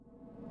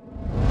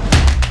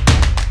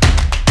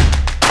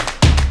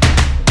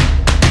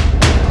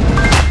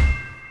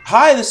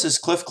Hi, this is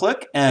Cliff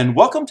Click, and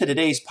welcome to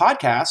today's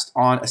podcast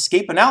on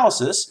escape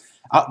analysis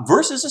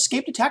versus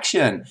escape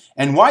detection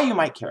and why you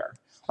might care.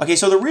 Okay,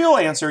 so the real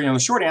answer, the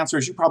short answer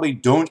is you probably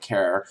don't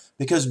care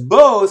because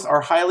both are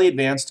highly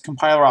advanced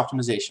compiler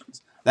optimizations.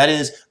 That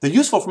is, they're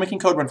useful for making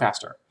code run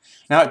faster.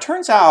 Now, it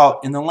turns out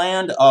in the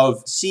land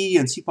of C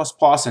and C++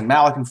 and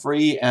malloc and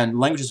free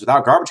and languages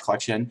without garbage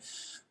collection,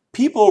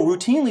 people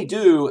routinely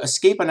do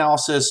escape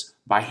analysis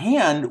by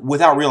hand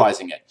without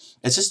realizing it.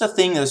 It's just a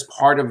thing that is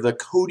part of the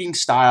coding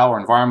style or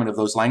environment of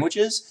those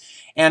languages.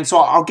 And so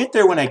I'll get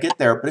there when I get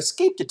there, but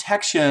escape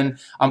detection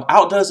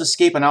outdoes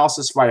escape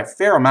analysis by a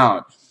fair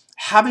amount.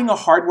 Having a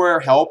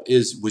hardware help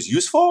was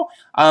useful.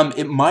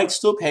 It might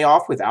still pay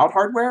off without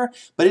hardware,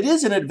 but it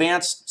is an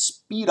advanced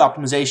speed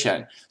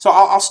optimization. So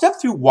I'll step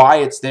through why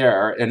it's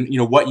there and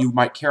what you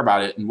might care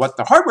about it and what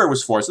the hardware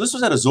was for. So this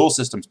was at Azul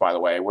Systems, by the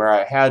way, where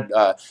I had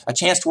a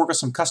chance to work with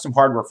some custom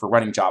hardware for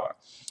running Java.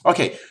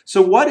 Okay,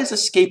 so what is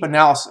escape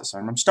analysis?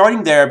 And I'm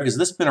starting there because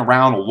this has been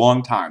around a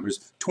long time.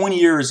 There's 20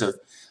 years of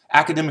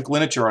academic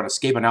literature on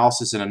escape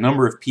analysis and a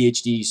number of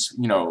PhDs,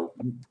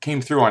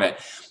 came through on it.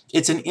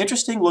 It's an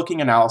interesting looking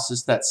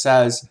analysis that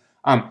says,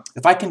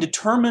 if I can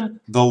determine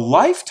the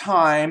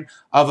lifetime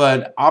of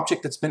an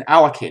object that's been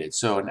allocated,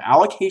 so an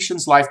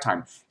allocation's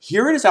lifetime,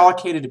 here it is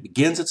allocated, it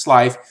begins its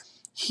life,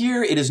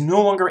 here it is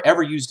no longer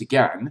ever used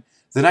again,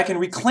 then I can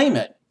reclaim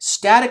it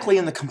statically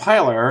in the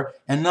compiler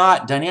and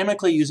not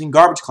dynamically using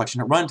garbage collection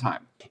at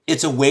runtime.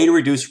 It's a way to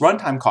reduce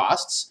runtime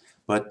costs,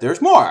 but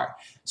there's more.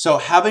 So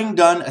having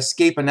done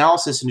escape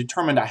analysis and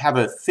determined I have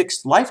a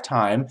fixed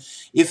lifetime,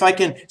 if I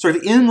can sort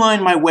of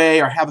inline my way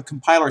or have a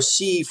compiler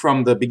see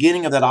from the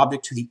beginning of that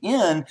object to the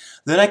end,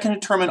 then I can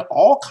determine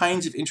all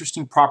kinds of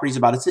interesting properties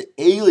about its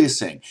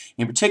aliasing.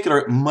 In particular,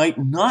 it might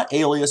not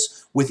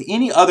alias with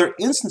any other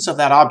instance of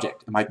that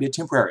object. It might be a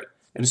temporary.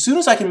 And as soon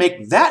as I can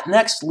make that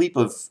next leap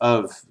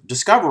of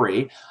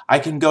discovery, I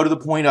can go to the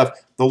point of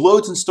the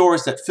loads and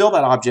stores that fill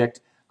that object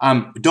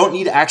don't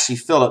need to actually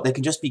fill it. They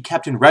can just be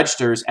kept in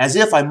registers as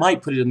if I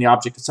might put it in the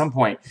object at some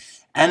point.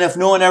 And if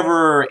no one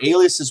ever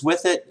aliases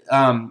with it,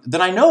 then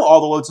I know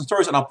all the loads and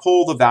stores and I'll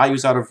pull the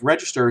values out of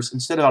registers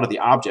instead of out of the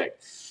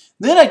object.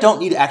 Then I don't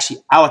need to actually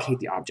allocate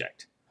the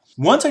object.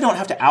 Once I don't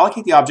have to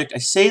allocate the object, I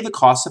save the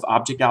cost of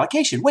object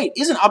allocation. Wait,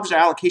 isn't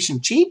object allocation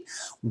cheap?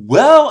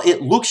 Well,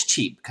 it looks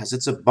cheap because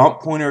it's a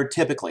bump pointer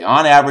typically.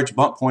 On average,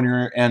 bump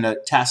pointer and a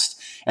test,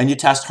 and your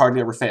test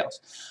hardly ever fails.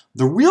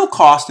 The real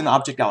cost in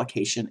object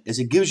allocation is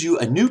it gives you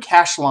a new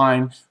cache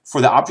line for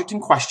the object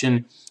in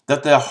question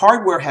that the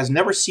hardware has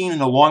never seen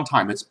in a long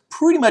time. It's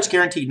pretty much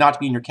guaranteed not to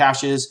be in your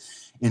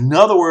caches. In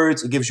other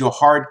words, it gives you a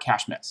hard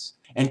cache miss.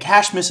 And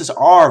cache misses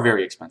are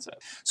very expensive.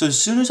 So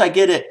as soon as I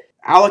get it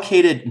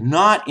allocated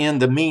not in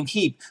the main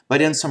heap, but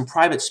in some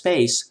private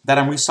space that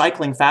I'm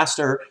recycling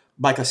faster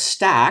like a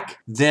stack,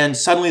 then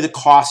suddenly the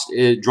cost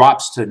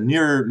drops to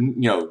near,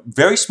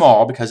 very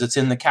small because it's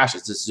in the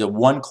caches. This is a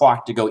one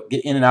clock to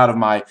get in and out of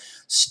my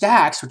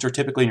stacks, which are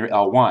typically in your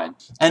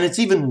L1. And it's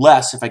even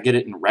less if I get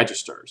it in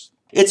registers.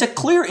 It's a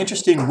clear,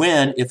 interesting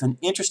win if an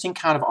interesting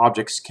count of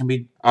objects can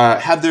be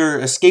have their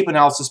escape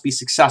analysis be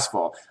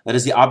successful. That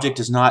is, the object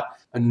is not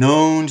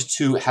known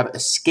to have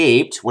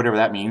escaped, whatever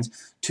that means,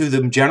 to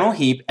the general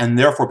heap and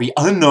therefore be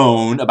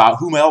unknown about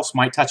whom else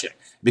might touch it.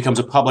 It becomes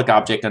a public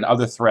object and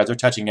other threads are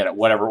touching it at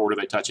whatever order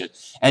they touch it.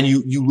 And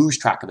you lose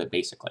track of it,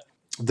 basically.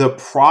 The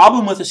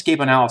problem with escape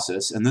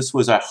analysis, and this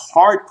was a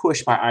hard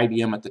push by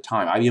IBM at the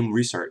time, IBM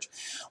Research,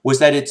 was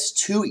that it's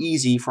too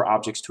easy for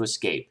objects to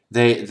escape.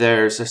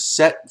 There's a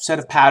set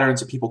of patterns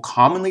that people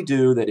commonly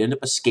do that end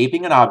up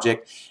escaping an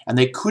object, and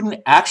they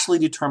couldn't actually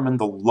determine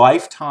the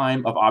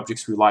lifetime of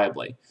objects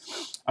reliably.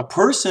 A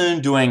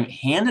person doing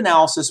hand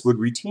analysis would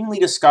routinely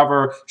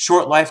discover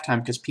short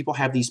lifetime because people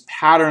have these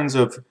patterns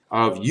of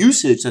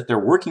usage that they're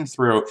working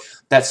through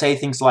that say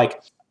things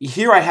like,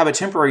 here I have a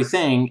temporary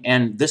thing,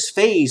 and this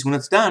phase, when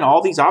it's done,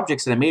 all these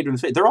objects that I made in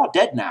this phase, they're all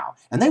dead now.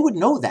 And they would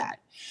know that.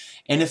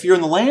 And if you're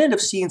in the land of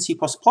C and C++,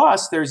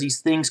 there's these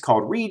things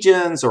called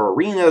regions or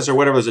arenas or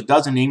whatever. There's a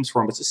dozen names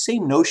for them. It's the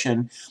same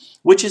notion,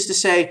 which is to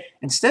say,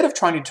 instead of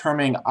trying to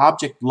determine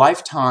object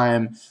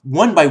lifetime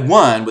one by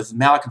one with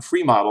malloc and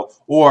free model,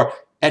 or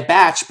at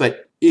batch,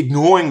 but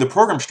ignoring the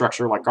program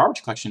structure like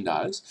garbage collection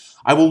does,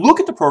 I will look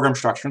at the program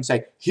structure and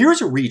say,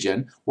 here's a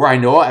region where I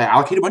know I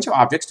allocate a bunch of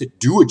objects to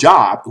do a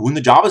job. When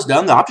the job is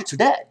done, the objects are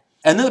dead.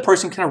 And then the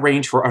person can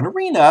arrange for an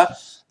arena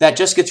that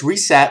just gets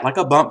reset like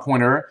a bump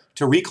pointer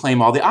to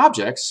reclaim all the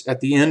objects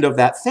at the end of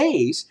that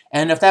phase.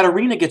 And if that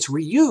arena gets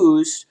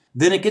reused,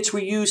 then it gets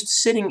reused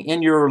sitting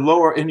in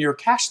your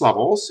cache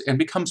levels and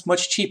becomes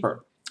much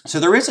cheaper. So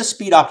there is a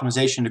speed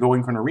optimization to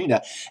going for an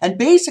arena, and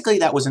basically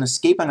that was an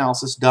escape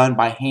analysis done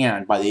by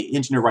hand by the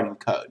engineer writing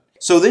code.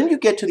 So then you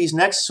get to these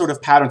next sort of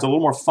patterns, a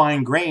little more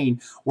fine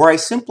grained, where I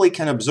simply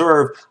can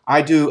observe,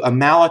 I do a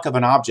malloc of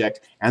an object,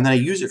 and then I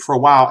use it for a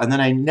while, and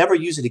then I never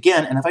use it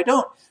again, and if I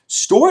don't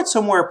store it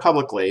somewhere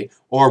publicly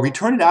or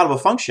return it out of a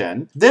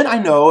function, then I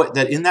know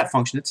that in that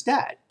function it's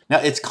dead. Now,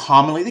 it's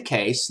commonly the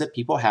case that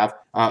people have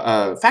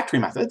factory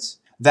methods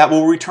that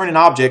will return an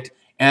object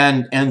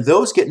And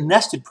those get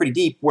nested pretty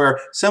deep where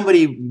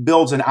somebody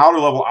builds an outer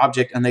level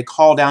object and they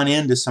call down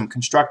into some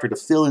constructor to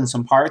fill in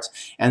some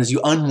parts. And as you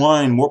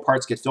unwind, more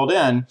parts get filled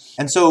in.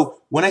 And so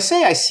when I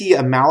say I see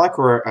a malloc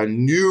or a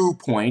new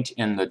point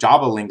in the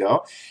Java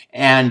lingo,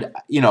 and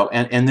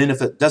then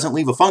if it doesn't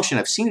leave a function,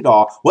 I've seen it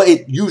all, well,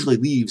 it usually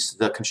leaves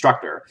the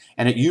constructor,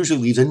 and it usually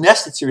leaves a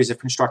nested series of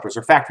constructors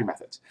or factory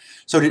methods.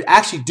 So to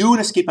actually do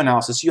an escape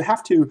analysis, you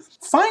have to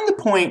find the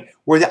point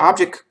where the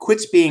object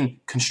quits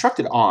being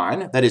constructed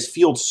on, that is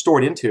fields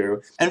stored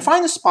into, and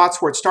find the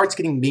spots where it starts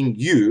being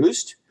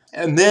used.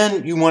 And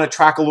then you want to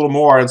track a little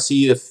more and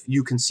see if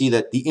you can see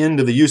that the end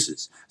of the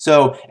uses.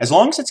 So as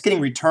long as it's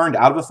getting returned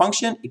out of a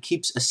function, it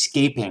keeps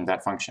escaping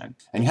that function.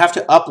 And you have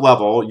to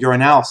up-level your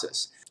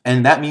analysis.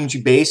 And that means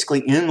you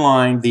basically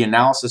inline the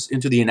analysis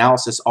into the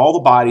analysis, all the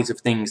bodies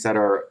of things that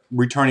are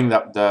returning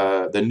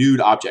the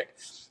nude object.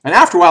 And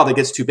after a while, that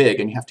gets too big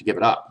and you have to give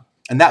it up.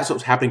 And that's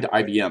what's happening to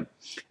IBM.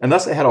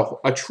 Unless they had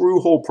a true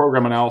whole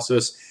program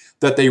analysis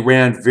that they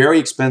ran very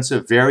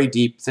expensive, very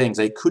deep things,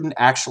 they couldn't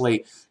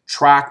actually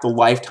track the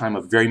lifetime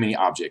of very many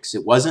objects.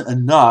 It wasn't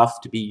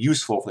enough to be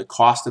useful for the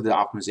cost of the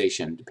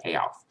optimization to pay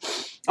off.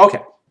 Okay,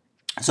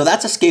 so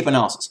that's escape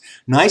analysis.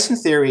 Nice in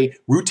theory,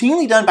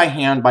 routinely done by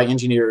hand by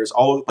engineers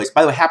all over the place.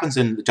 By the way, it happens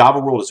in the Java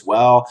world as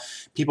well.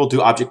 People do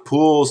object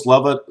pools,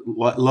 love it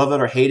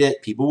or hate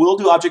it. People will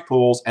do object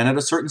pools, and at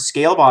a certain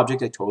scale of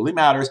object, it totally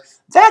matters.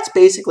 That's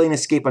basically an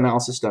escape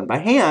analysis done by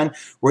hand,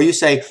 where you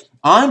say,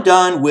 I'm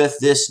done with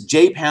this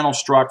JPanel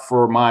struct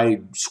for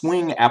my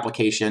swing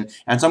application,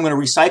 and so I'm going to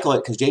recycle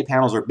it because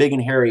JPanels are big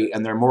and hairy,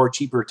 and they're more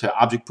cheaper to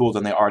object pool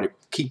than they are to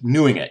keep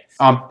newing it.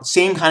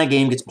 Same kind of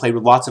game gets played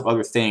with lots of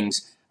other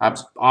things,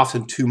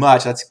 often too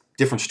much. That's a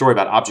different story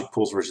about object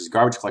pools versus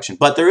garbage collection.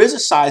 But there is a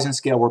size and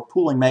scale where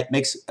pooling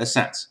makes a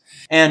sense.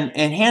 And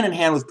hand in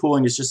hand with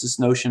pooling is just this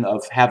notion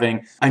of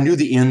having, I knew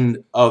the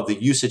end of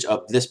the usage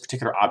of this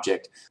particular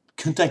object.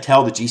 Couldn't I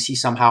tell the GC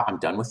somehow I'm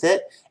done with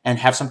it and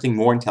have something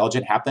more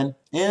intelligent happen?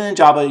 In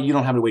Java, you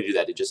don't have a way to do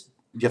that. You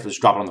have to just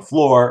drop it on the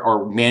floor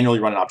or manually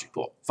run an object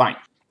pool. Fine.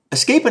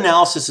 Escape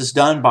analysis is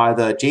done by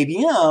the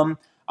JVM,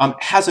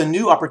 has a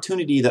new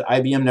opportunity that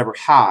IBM never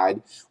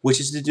had,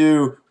 which is to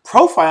do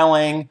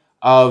profiling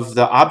of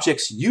the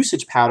object's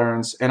usage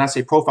patterns. And I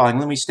say profiling,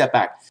 let me step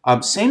back.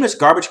 Same as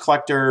garbage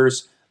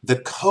collectors, the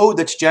code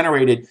that's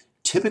generated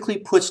typically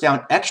puts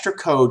down extra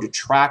code to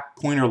track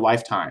pointer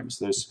lifetimes.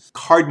 There's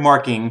card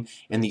marking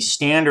in the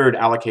standard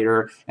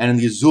allocator, and in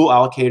the Azul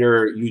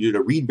allocator, you do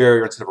the read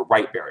barrier instead of a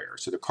write barrier.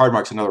 So the card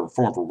mark's another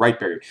form for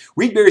write barrier.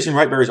 Read barriers and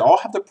write barriers all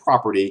have the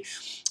property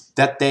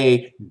that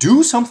they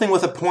do something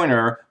with a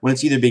pointer when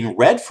it's either being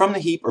read from the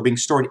heap or being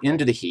stored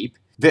into the heap.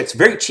 It's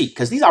very cheap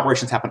because these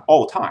operations happen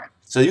all the time.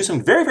 So they do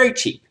something very, very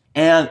cheap.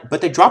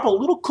 But they drop a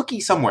little cookie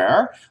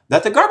somewhere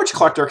that the garbage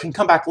collector can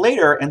come back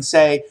later and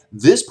say,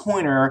 this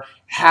pointer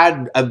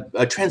had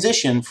a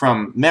transition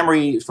from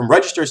memory, from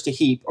registers to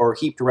heap or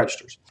heap to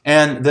registers.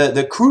 And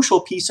the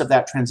crucial piece of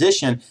that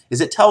transition is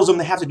it tells them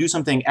they have to do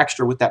something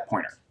extra with that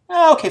pointer.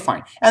 Okay,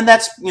 fine. And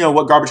that's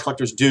what garbage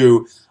collectors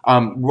do.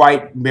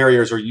 Write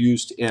barriers are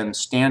used in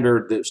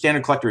the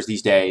standard collectors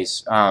these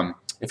days.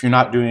 If you're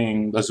not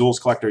doing Azul's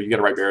collector, you get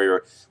a write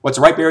barrier. What's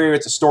a write barrier?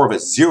 It's a store of a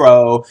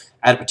 0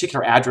 at a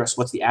particular address.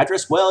 What's the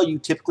address? Well, you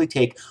typically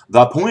take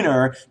the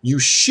pointer, you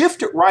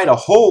shift it right a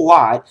whole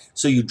lot,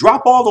 so you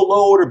drop all the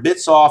low order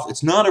bits off.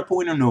 It's not a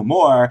pointer no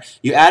more.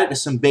 You add it to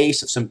some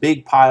base of some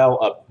big pile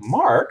of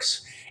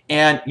marks,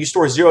 and you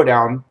store 0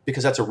 down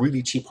because that's a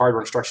really cheap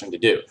hardware instruction to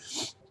do.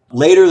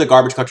 Later, the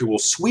garbage collector will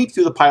sweep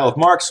through the pile of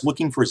marks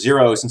looking for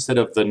zeros instead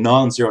of the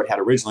non-zero it had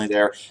originally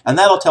there. And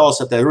that'll tell us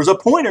that there was a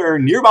pointer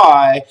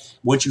nearby.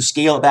 Once you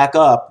scale it back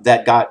up,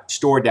 that got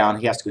stored down.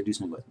 He has to go do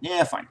something with it.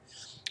 Yeah, fine.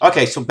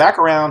 Okay, so back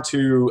around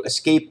to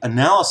escape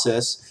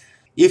analysis.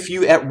 If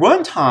you, at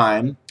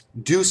runtime,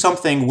 do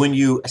something when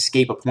you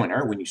escape a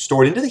pointer, when you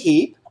store it into the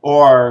heap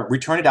or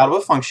return it out of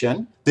a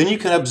function, then you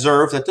can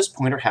observe that this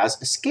pointer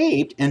has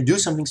escaped and do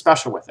something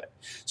special with it.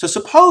 So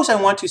suppose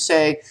I want to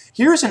say,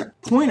 here's a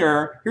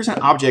pointer, here's an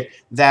object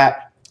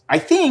that I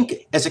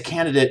think as a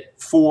candidate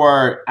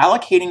for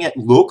allocating it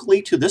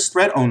locally to this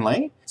thread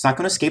only. It's not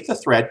going to escape the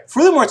thread.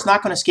 Furthermore, it's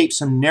not going to escape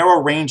some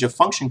narrow range of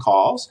function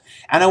calls.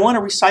 And I want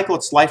to recycle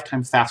its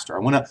lifetime faster.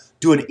 I want to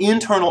do an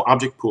internal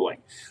object pooling.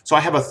 So I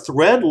have a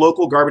thread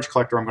local garbage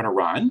collector I'm going to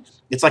run.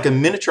 It's like a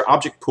miniature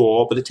object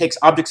pool, but it takes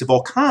objects of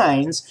all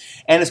kinds,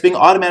 and it's being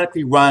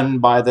automatically run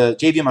by the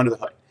JVM under the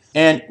hood.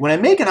 And when I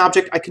make an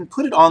object, I can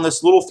put it on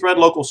this little thread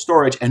local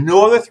storage, and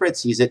no other thread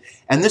sees it.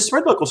 And this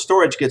thread local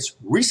storage gets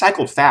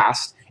recycled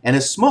fast and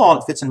is small,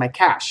 and it fits in my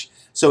cache.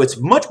 So it's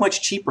much,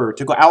 much cheaper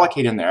to go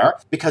allocate in there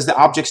because the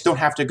objects don't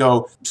have to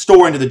go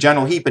store into the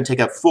general heap and take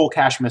a full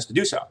cache miss to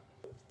do so.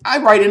 I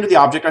write into the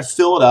object, I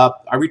fill it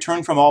up, I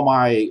return from all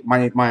my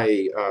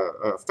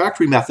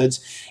factory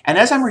methods, and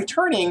as I'm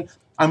returning,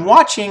 I'm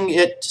watching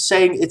it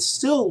saying it's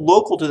still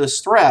local to this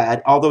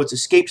thread, although it's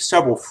escaped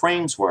several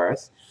frames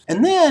worth.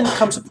 And then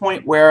comes a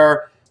point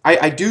where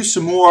I do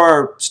some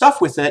more stuff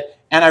with it,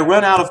 and I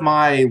run out of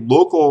my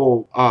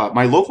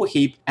local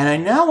heap, and I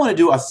now want to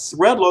do a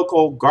thread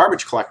local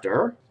garbage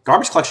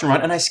collection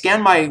run, and I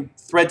scan my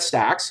thread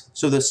stacks.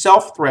 So the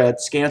self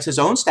thread scans his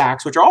own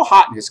stacks, which are all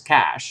hot in his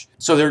cache.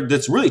 So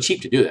that's really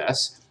cheap to do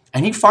this.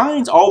 And he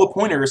finds all the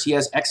pointers he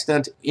has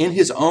extant in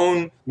his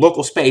own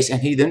local space,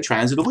 and he then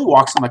transitively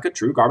walks them like a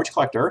true garbage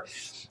collector.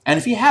 And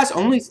if he has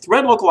only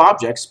thread local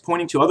objects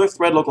pointing to other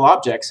thread local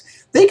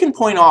objects, they can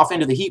point off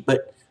into the heap,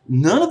 but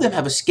none of them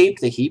have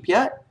escaped the heap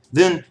yet.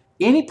 Then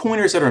any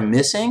pointers that are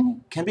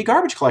missing can be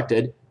garbage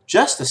collected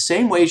just the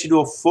same way as you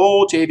do a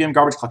full JVM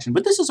garbage collection.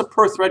 But this is a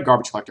per thread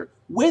garbage collector,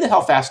 way the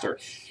hell faster.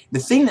 The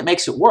thing that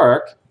makes it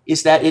work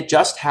is that it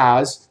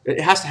has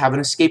to have an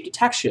escape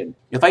detection.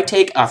 If I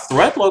take a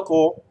thread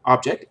local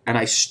object and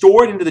I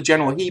store it into the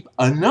general heap,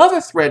 another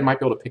thread might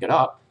be able to pick it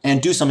up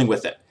and do something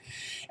with it.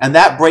 And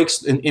that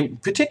breaks, in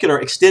particular,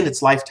 extend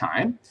its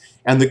lifetime.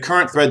 And the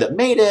current thread that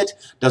made it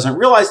doesn't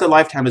realize the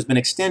lifetime has been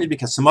extended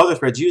because some other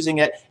thread's using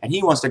it, and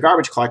he wants to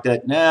garbage collect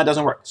it. Nah, it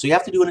doesn't work. So you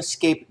have to do an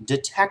escape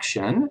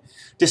detection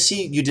to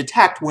see, you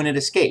detect when it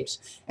escapes.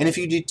 And if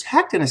you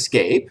detect an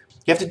escape,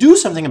 you have to do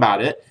something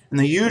about it. And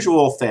the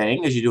usual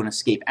thing is you do an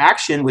escape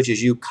action, which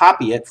is you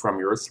copy it from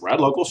your thread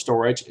local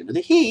storage into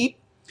the heap,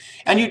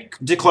 and you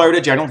declare it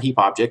a general heap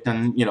object,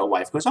 and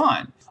life goes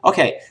on.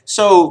 Okay,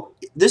 so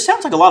this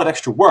sounds like a lot of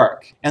extra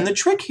work. And the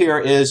trick here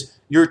is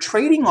you're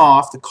trading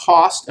off the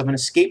cost of an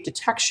escape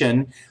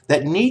detection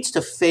that needs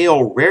to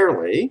fail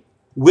rarely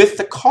with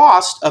the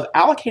cost of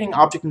allocating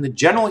object in the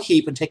general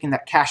heap and taking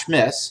that cache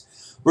miss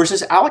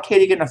versus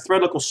allocating it in a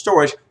thread local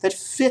storage that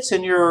fits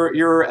in your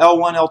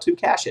L1, L2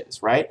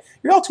 caches, right?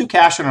 Your L2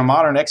 cache on a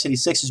modern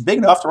x86 is big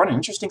enough to run an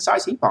interesting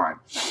size heap on.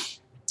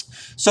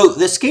 So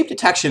the escape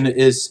detection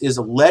is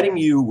letting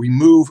you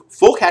remove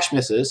full cache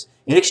misses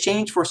in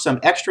exchange for some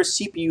extra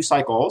CPU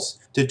cycles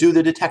to do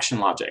the detection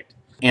logic.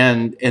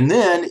 And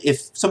then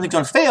if something's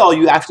going to fail,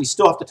 you actually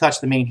still have to touch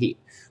the main heap.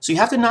 So you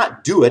have to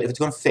not do it if it's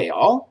going to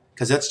fail,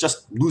 because that's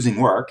just losing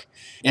work.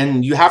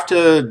 And you have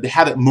to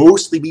have it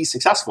mostly be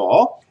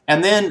successful.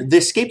 And then the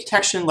escape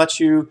detection lets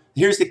you,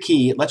 here's the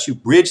key, it lets you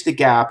bridge the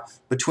gap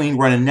between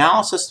run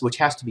analysis, which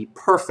has to be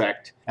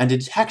perfect, and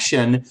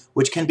detection,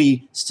 which can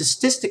be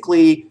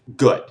statistically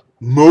good.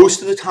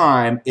 Most of the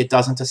time, it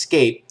doesn't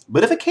escape.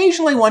 But if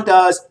occasionally one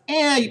does,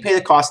 you pay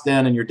the cost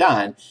then and you're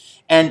done.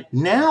 And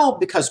now,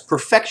 because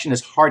perfection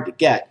is hard to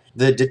get,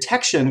 the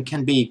detection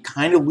can be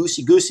kind of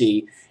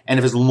loosey-goosey. And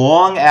if as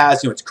long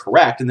as it's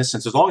correct, in this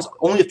sense, as long as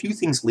only a few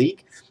things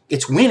leak,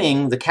 it's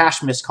winning the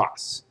cache miss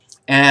costs.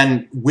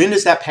 And when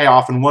does that pay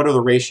off, and what are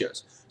the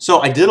ratios? So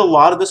I did a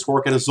lot of this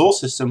work at Azul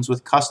Systems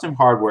with custom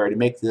hardware to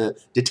make the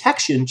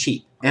detection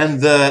cheap.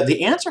 And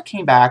the answer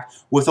came back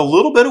with a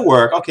little bit of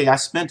work. Okay, I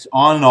spent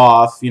on and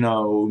off,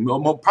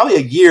 probably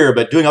a year,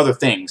 but doing other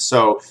things.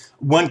 So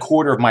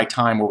 1/4 of my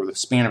time over the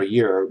span of a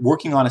year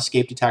working on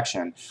escape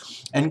detection,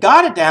 and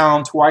got it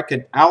down to where I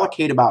could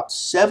allocate about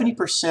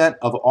 70%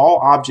 of all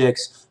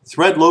objects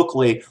thread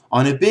locally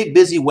on a big,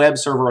 busy web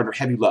server under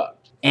heavy load.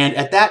 And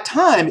at that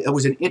time, it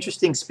was an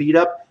interesting speed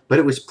up, but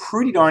it was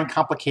pretty darn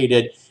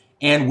complicated.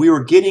 And we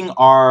were getting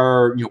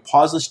our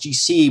pauseless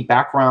GC,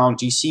 background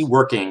GC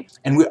working,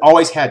 and we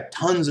always had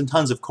tons and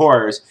tons of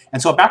cores.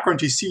 And so a background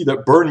GC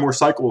that burned more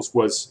cycles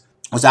was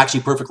actually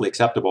perfectly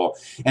acceptable.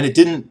 And it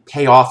didn't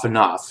pay off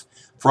enough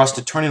for us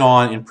to turn it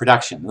on in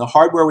production. The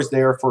hardware was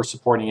there for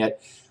supporting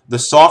it. The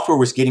software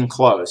was getting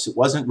close. It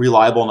wasn't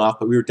reliable enough,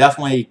 but we were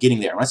definitely getting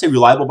there. When I say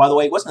reliable, by the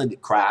way, it wasn't that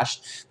it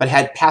crashed, but it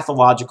had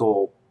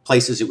pathological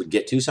places it would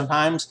get to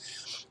sometimes,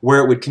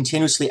 where it would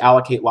continuously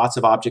allocate lots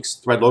of objects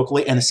thread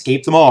locally and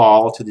escape them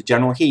all to the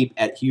general heap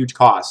at huge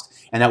cost.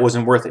 And that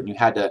wasn't worth it. And you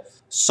had to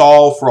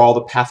solve for all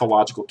the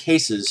pathological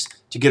cases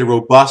to get a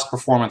robust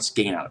performance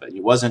gain out of it.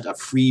 It wasn't a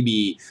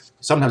freebie.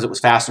 Sometimes it was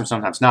faster,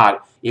 sometimes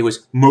not. It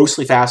was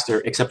mostly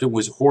faster, except it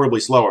was horribly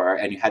slower,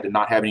 and you had to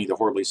not have any of the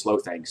horribly slow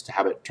things to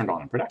have it turned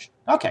on in production.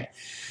 Okay,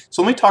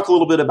 so let me talk a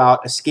little bit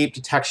about escape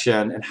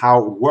detection and how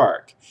it would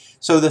work.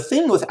 So the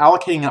thing with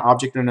allocating an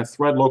object in a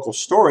thread local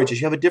storage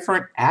is you have a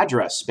different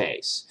address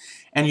space.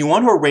 And you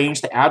want to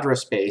arrange the address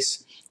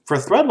space for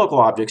thread local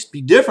objects to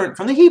be different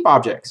from the heap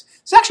objects.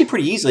 It's actually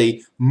pretty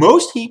easy.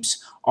 Most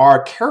heaps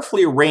are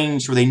carefully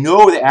arranged where they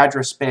know the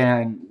address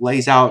span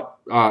lays out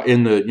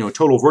in the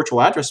total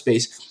virtual address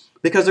space,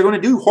 because they're going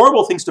to do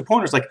horrible things to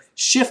pointers like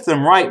shift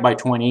them right by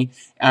 20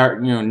 or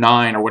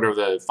 9 or whatever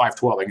the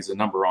 512 I think is the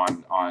number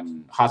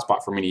on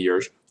Hotspot for many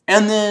years.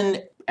 And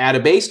then add a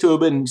base to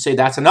it and say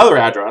that's another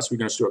address we're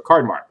going to store a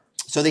card mark.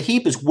 So the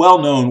heap is well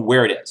known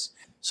where it is.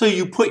 So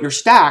you put your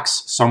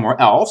stacks somewhere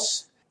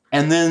else,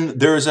 and then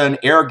there's an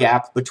air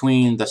gap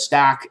between the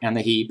stack and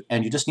the heap,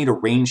 and you just need a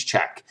range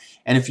check.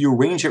 And if you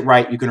arrange it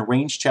right, you can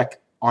range check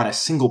on a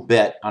single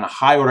bit, on a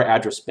high order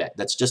address bit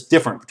that's just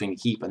different between the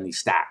heap and these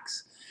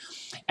stacks.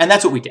 And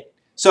that's what we did.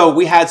 So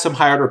we had some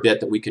high order bit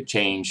that we could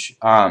change,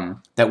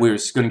 that we were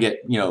going to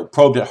get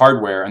probed at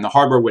hardware, and the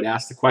hardware would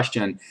ask the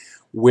question,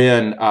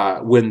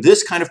 when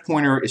this kind of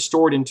pointer is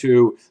stored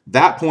into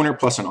that pointer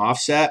plus an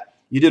offset,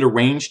 you did a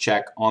range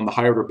check on the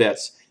high order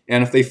bits,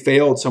 and if they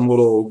failed some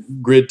little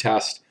grid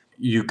test,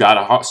 you got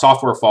a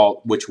software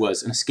fault, which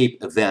was an escape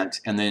event,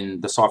 and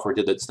then the software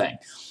did its thing.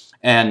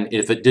 And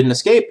if it didn't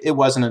escape, it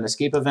wasn't an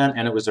escape event,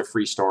 and it was a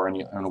free store,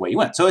 and away you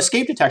went. So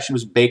escape detection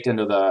was baked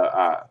into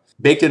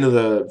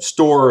the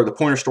store, the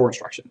pointer store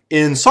instruction.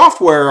 In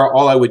software,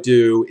 all I would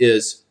do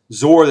is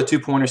XOR the 2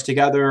 pointers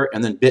together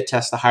and then bit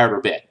test the higher order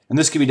bit. And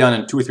this could be done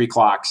in 2 or 3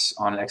 clocks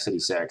on an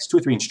x86, 2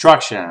 or 3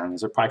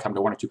 instructions. It'll probably come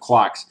to 1 or 2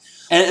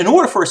 clocks. And in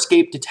order for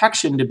escape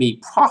detection to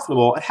be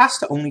profitable, it has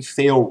to only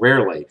fail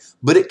rarely,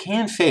 but it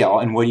can fail,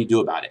 and what do you do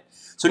about it?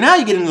 So now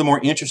you get into the more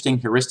interesting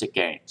heuristic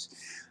games.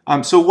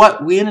 So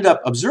what we ended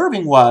up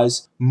observing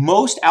was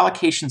most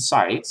allocation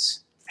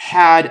sites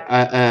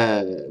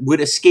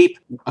would escape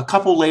a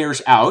couple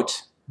layers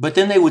out, but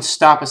then they would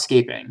stop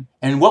escaping.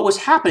 And what was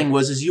happening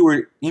was you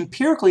were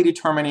empirically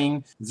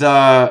determining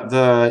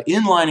the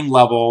inlining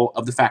level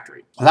of the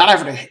factory. Without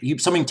ever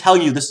something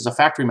telling you this is a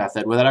factory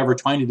method, without ever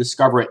trying to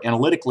discover it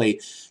analytically,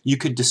 you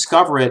could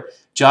discover it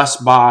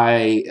just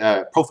by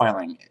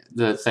profiling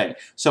the thing.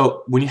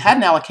 So when you had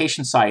an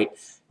allocation site,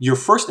 your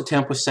first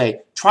attempt was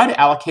say, try to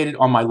allocate it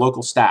on my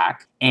local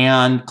stack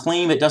and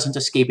claim it doesn't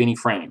escape any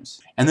frames.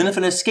 And then if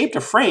it escaped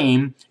a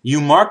frame, you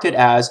marked it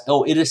as,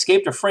 oh, it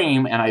escaped a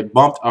frame, and I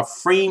bumped a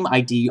frame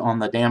ID on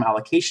the damn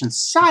allocation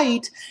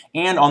site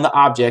and on the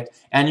object,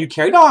 and you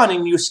carried on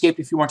and you escaped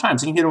a few more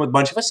times. And you hit it with a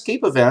bunch of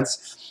escape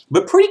events,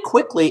 but pretty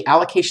quickly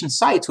allocation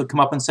sites would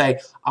come up and say,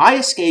 I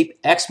escape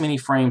X many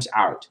frames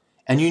out.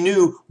 And you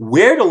knew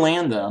where to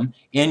land them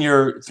in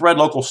your thread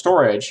local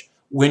storage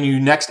when you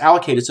next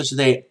allocated, such that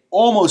they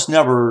almost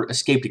never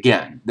escaped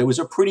again. There was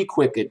a pretty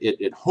quick,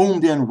 it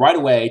homed in right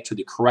away to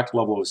the correct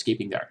level of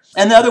escaping there.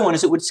 And the other one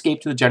is it would escape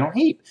to the general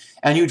heap.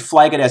 And you'd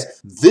flag it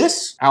as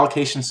this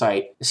allocation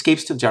site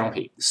escapes to the general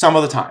heap some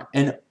of the time.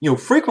 And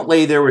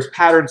frequently there was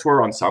patterns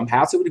where on some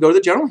paths it would go to the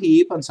general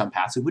heap, on some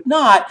paths it would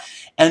not.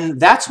 And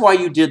that's why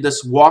you did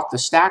this walk the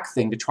stack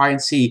thing to try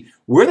and see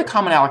where the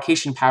common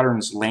allocation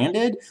patterns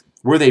landed.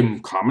 Were they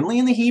commonly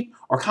in the heap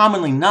or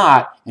commonly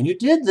not? And you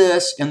did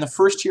this in the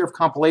first tier of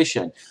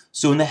compilation.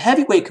 So when the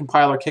heavyweight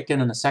compiler kicked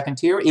in the second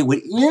tier, it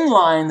would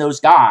inline those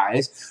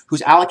guys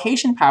whose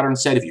allocation pattern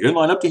said, if you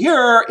inline up to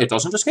here, it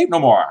doesn't escape no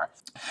more.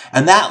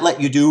 And that let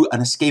you do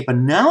an escape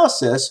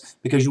analysis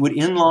because you would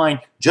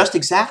inline just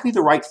exactly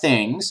the right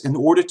things in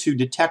order to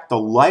detect the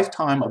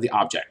lifetime of the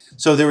object.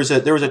 So there was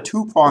a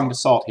two-pronged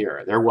assault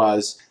here. There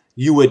was,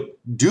 you would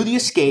do the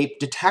escape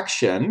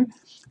detection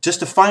just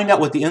to find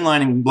out what the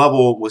inlining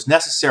level was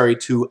necessary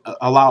to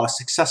allow a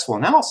successful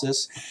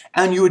analysis,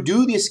 and you would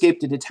do the escape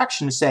to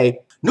detection to say,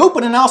 nope,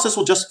 an analysis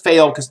will just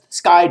fail because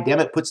this guy, damn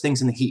it, puts things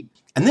in the heap.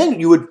 And then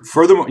you would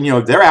furthermore,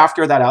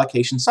 thereafter that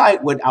allocation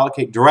site would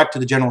allocate direct to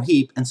the general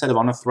heap instead of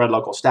on a thread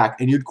local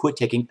stack, and you'd quit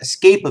taking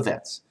escape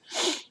events.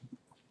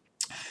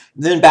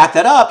 Then back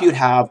that up, you'd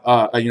have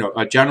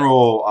a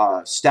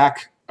general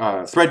stack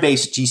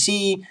thread-based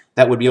GC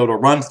that would be able to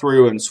run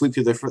through and sweep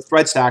through the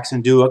thread stacks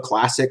and do a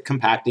classic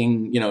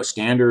compacting,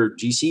 standard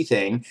GC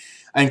thing,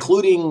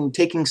 including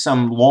taking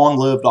some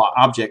long-lived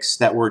objects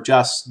that were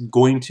just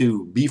going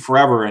to be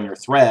forever in your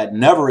thread,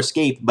 never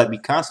escape, but be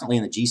constantly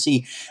in the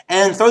GC,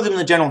 and throw them in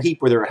the general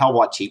heap where they're a hell of a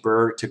lot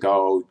cheaper to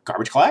go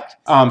garbage collect.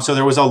 So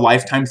there was a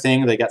lifetime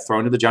thing. They got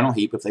thrown to the general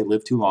heap if they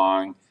lived too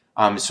long.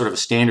 It's sort of a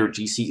standard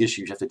GC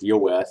issue you have to deal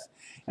with.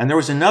 And there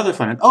was another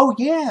fun. Oh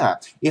yeah,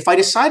 if I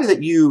decided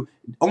that you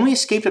only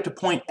escaped up to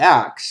point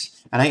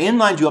X, and I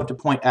inlined you up to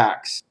point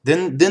X,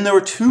 then there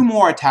were 2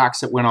 more attacks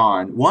that went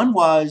on. One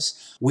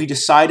was we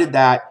decided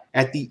that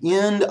at the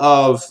end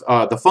of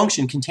the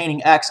function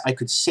containing X, I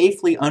could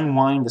safely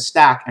unwind the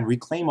stack and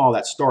reclaim all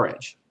that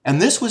storage.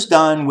 And this was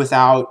done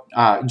without,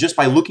 just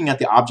by looking at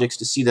the objects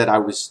to see that I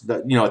was,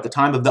 at the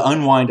time of the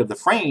unwind of the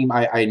frame,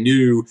 I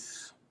knew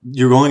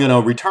you're only going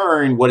to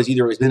return what has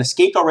either been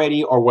escaped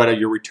already or what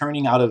you're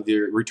returning out of the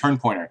return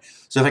pointer.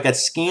 So if I could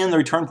scan the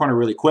return pointer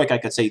really quick, I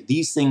could say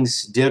these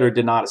things did or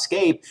did not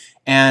escape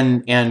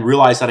and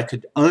realize that I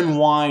could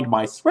unwind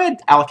my thread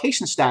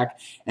allocation stack.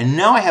 And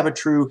now I have a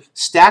true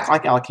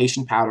stack-like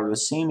allocation pattern, the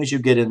same as you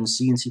get in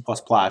C and C++,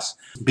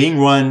 being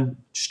run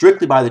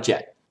strictly by the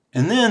JET.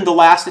 And then the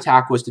last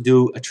attack was to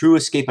do a true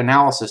escape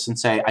analysis and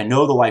say, I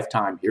know the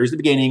lifetime. Here's the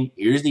beginning.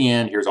 Here's the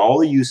end. Here's all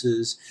the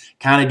uses.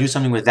 Kind of do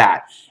something with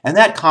that. And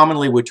that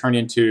commonly would turn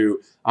into,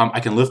 I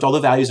can lift all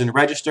the values into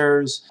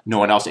registers. No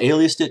one else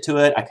aliased it to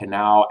it. I can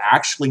now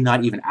actually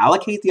not even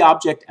allocate the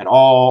object at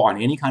all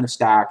on any kind of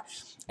stack.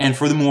 And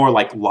furthermore,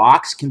 like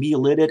locks can be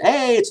elided.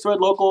 Hey, it's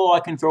thread local. I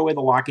can throw away the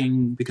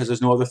locking because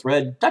there's no other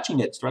thread touching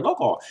it. It's thread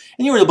local.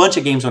 And there was a bunch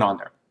of games went on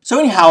there. So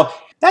anyhow,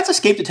 that's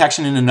escape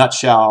detection in a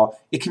nutshell.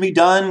 It can be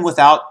done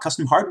without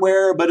custom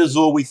hardware, but as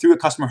though we threw a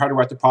custom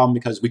hardware at the problem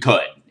because we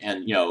could.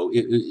 And,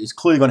 it's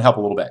clearly going to help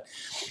a little bit.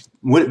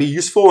 Would it be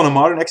useful in a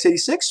modern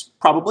x86?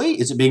 Probably.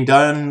 Is it being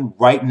done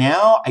right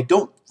now? I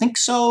don't think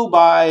so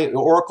by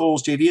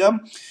Oracle's JVM.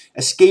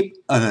 Escape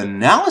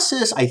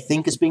analysis, I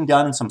think, is being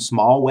done in some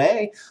small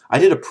way. I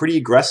did a pretty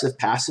aggressive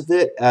pass of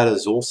it at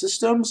Azul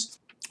Systems.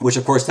 which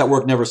of course that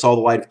work never saw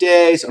the light of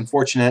day. It's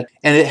unfortunate.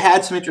 And it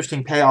had some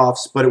interesting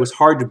payoffs, but it was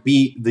hard to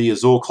beat the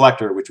Azul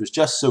collector, which was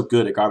just so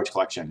good at garbage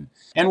collection.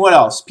 And what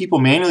else? People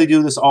manually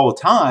do this all the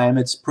time.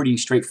 It's pretty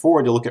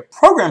straightforward to look at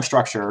program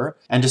structure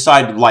and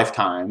decide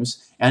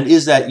lifetimes. And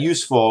is that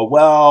useful?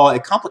 Well,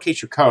 it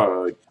complicates your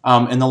code.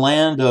 In the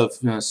land of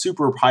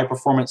super high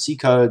performance C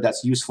code,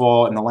 that's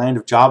useful. In the land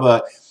of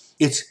Java,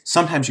 it's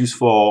sometimes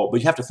useful,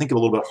 but you have to think a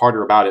little bit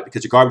harder about it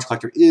because your garbage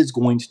collector is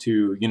going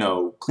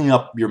to, clean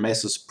up your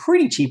messes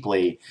pretty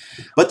cheaply.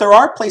 But there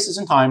are places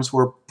and times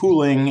where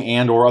pooling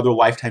and or other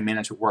lifetime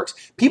management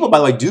works. People, by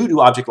the way, do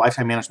object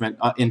lifetime management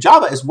in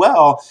Java as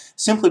well,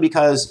 simply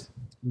because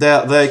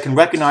they can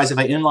recognize if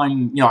I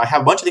inline, I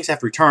have a bunch of things I have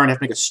to return. I have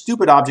to make a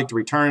stupid object to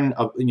return,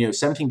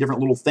 17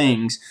 different little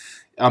things.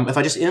 If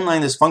I just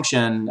inline this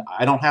function,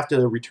 I don't have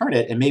to return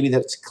it, and maybe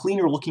that's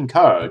cleaner looking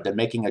code than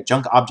making a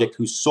junk object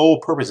whose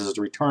sole purpose is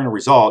to return a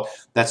result.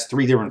 That's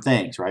 3 different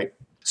things, right?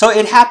 So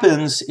it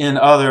happens in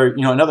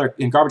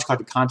in garbage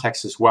collector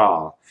contexts as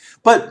well.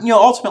 But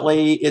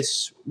ultimately,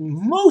 it's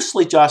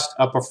mostly just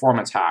a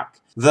performance hack.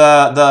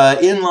 The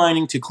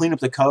inlining to clean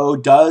up the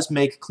code does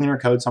make cleaner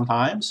code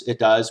sometimes. It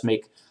does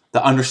make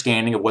the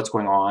understanding of what's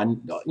going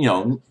on,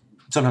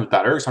 sometimes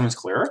better, sometimes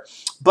clearer,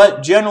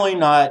 but generally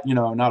not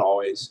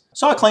always.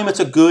 So I claim it's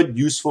a good,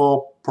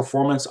 useful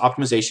performance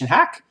optimization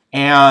hack.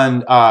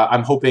 And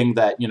I'm hoping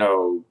that,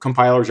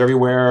 compilers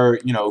everywhere,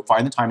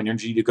 find the time and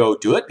energy to go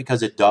do it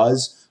because it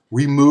does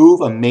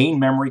remove a main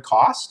memory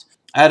cost.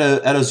 At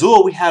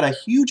Azul, we had a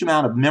huge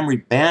amount of memory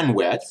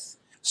bandwidth.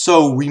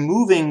 So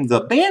removing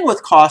the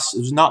bandwidth costs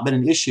has not been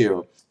an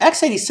issue.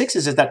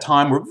 x86s at that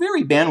time were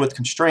very bandwidth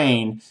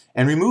constrained,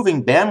 and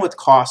removing bandwidth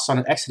costs on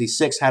an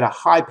x86 had a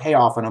high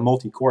payoff on a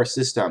multi-core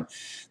system.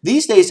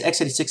 These days,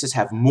 x86s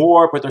have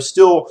more, but they're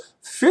still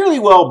fairly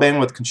well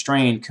bandwidth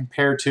constrained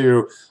compared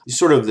to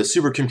sort of the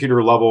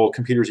supercomputer level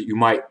computers that you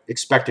might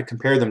expect to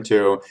compare them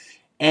to.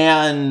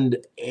 And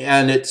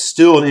it's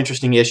still an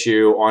interesting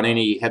issue on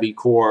any heavy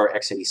core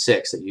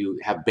x86 that you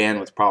have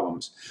bandwidth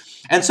problems.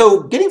 And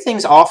so getting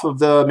things off of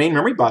the main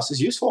memory bus is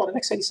useful on an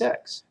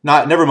x86.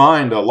 Never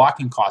mind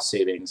locking cost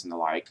savings and the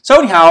like. So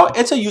anyhow,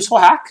 it's a useful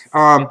hack,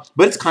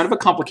 but it's kind of a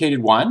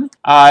complicated one.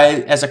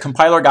 As a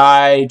compiler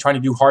guy trying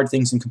to do hard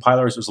things in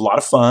compilers, it was a lot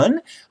of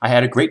fun. I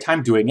had a great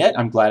time doing it.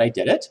 I'm glad I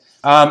did it.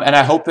 And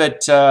I hope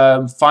it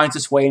finds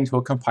its way into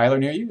a compiler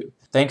near you.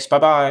 Thanks.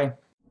 Bye-bye.